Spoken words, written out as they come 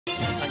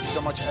so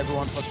much,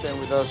 everyone, for staying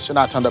with us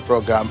tonight on the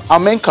program. Our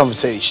main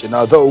conversation,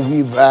 although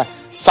we've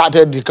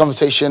started the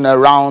conversation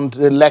around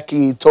the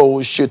Lekki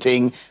toll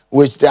shooting,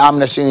 which the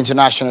Amnesty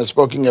International has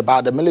spoken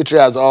about, the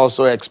military has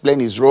also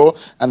explained its role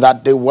and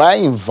that they were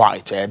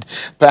invited.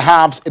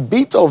 Perhaps a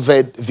bit of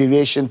a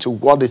variation to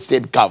what the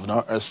state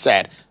governor has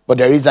said. But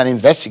there is an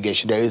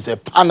investigation. There is a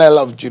panel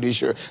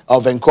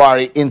of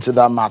inquiry into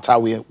that matter.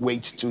 We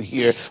wait to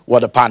hear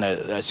what the panel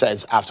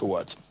says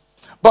afterwards.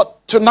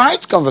 But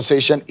tonight's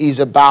conversation is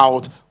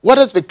about what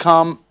has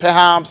become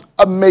perhaps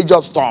a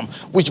major storm,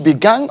 which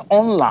began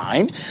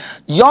online.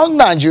 Young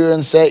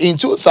Nigerians say in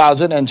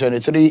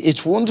 2023,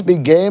 it won't be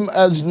game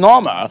as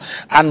normal,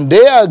 and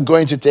they are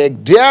going to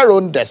take their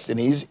own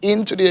destinies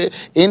in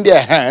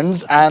their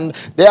hands, and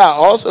they are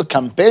also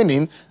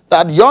campaigning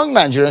that young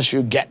Nigerians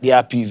should get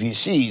their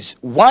PVCs.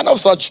 One of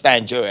such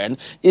Nigerians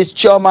is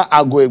Chioma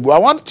Agwegbu. I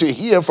want to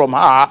hear from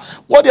her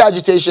what the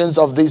agitations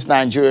of these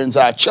Nigerians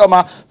are.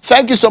 Chioma,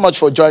 thank you so much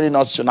for joining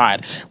us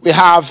tonight. We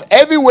have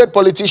heavyweight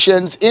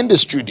politicians in the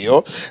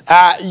studio.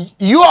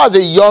 You as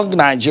a young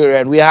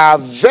Nigerian, we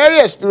have very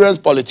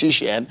experienced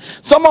politicians,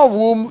 some of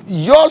whom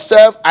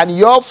yourself and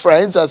your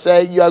friends are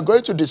saying you are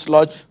going to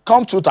dislodge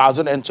come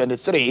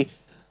 2023.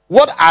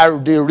 What are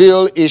the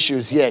real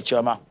issues here,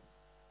 Chioma?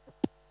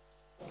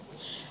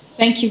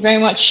 Thank you very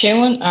much,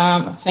 Sharon.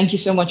 Thank you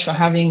so much for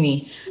having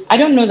me. I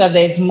don't know that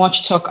there's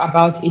much talk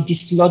about a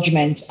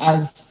dislodgement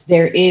as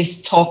there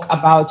is talk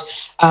about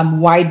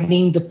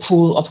widening the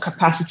pool of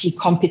capacity,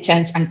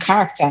 competence, and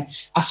character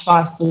as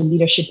far as the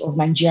leadership of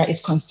Nigeria is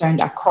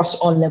concerned across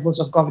all levels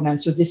of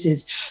governance. So this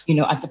is,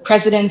 at the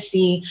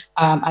presidency,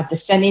 at the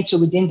Senate, so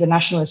within the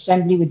National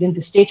Assembly, within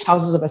the state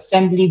houses of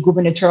assembly,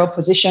 gubernatorial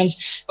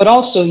positions, but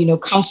also,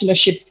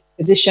 councillorship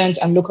positions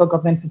and local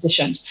government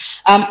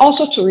positions.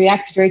 Also to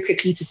react very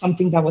quickly to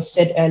something that was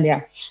said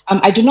earlier,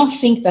 I do not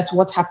think that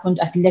what happened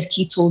at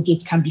Lekki toll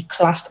gate can be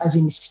classed as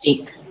a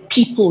mistake.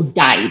 People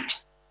died.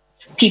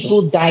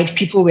 People died,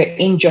 people were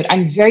injured.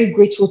 I'm very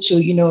grateful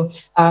to,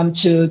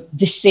 to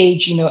this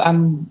sage,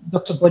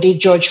 Dr. Bode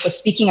George for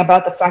speaking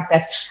about the fact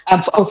that,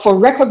 for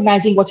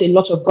recognizing what a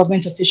lot of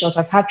government officials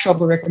have had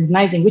trouble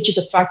recognizing, which is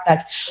the fact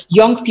that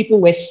young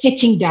people were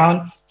sitting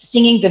down,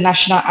 singing the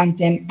national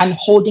anthem and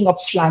holding up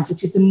flags.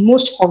 It is the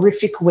most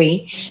horrific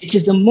way. It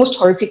is the most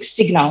horrific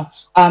signal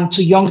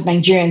to young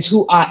Nigerians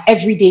who are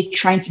every day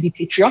trying to be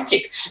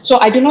patriotic. So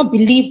I do not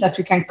believe that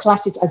we can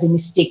class it as a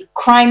mistake.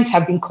 Crimes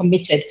have been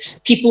committed.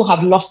 People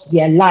have lost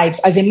their lives.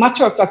 As a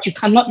matter of fact, you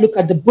cannot look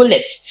at the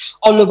bullets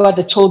all over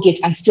the toll gate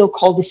and still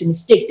call this a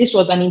mistake. This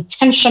was an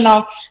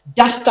intentional,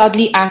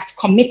 dastardly act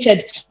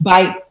committed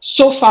by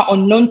so far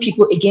unknown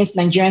people against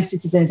Nigerian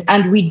citizens.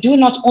 And we do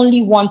not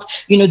only want,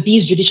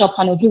 these judicial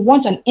panels, we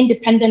want an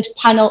independent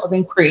panel of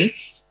inquiry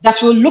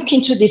that will look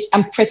into this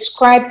and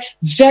prescribe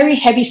very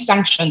heavy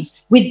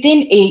sanctions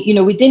within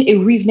a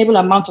reasonable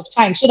amount of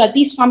time so that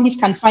these families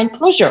can find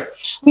closure.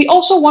 We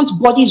also want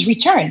bodies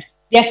returned.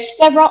 There are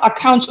several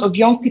accounts of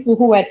young people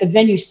who were at the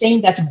venue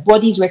saying that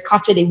bodies were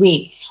carted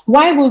away.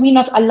 Why will we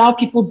not allow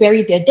people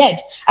bury their dead?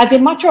 As a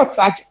matter of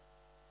fact,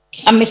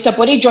 and Mr.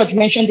 Bode George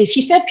mentioned this,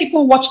 he said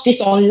people watched this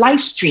on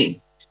live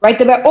stream. Right,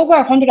 there were over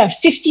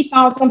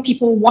 150,000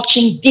 people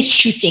watching this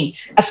shooting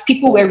as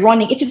people were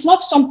running. It is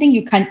not something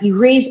you can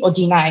erase or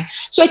deny.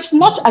 So it's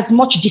not as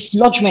much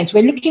dislodgement.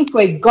 We're looking for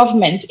a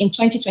government in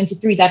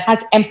 2023 that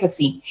has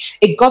empathy,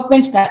 a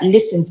government that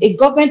listens, a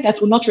government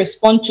that will not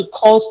respond to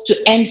calls to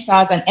end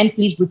SARS and end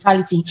police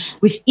brutality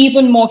with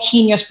even more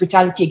heinous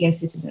brutality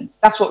against citizens.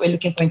 That's what we're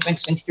looking for in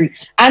 2023.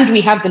 And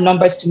we have the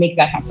numbers to make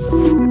that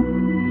happen.